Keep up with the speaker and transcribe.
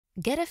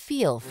Get a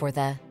feel for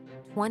the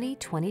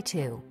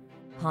 2022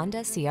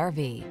 Honda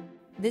CR-V.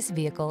 This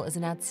vehicle is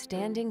an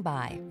outstanding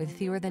buy with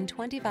fewer than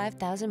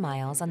 25,000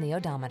 miles on the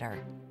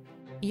odometer.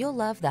 You'll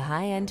love the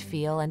high-end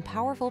feel and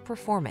powerful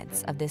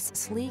performance of this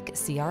sleek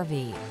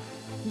CR-V.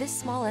 This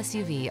small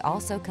SUV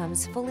also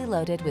comes fully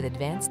loaded with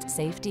advanced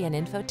safety and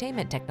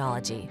infotainment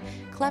technology,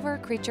 clever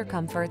creature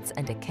comforts,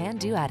 and a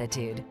can-do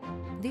attitude.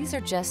 These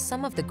are just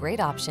some of the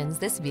great options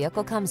this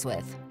vehicle comes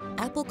with: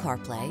 Apple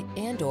CarPlay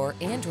and/or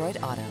Android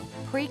Auto,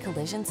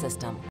 pre-collision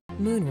system,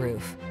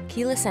 moonroof,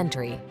 keyless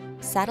entry,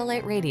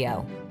 satellite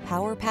radio,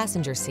 power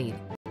passenger seat,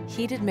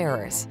 heated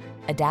mirrors,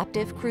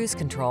 adaptive cruise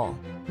control,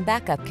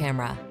 backup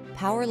camera,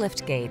 power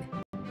liftgate.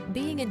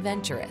 Being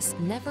adventurous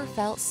never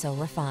felt so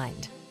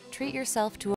refined. Treat yourself to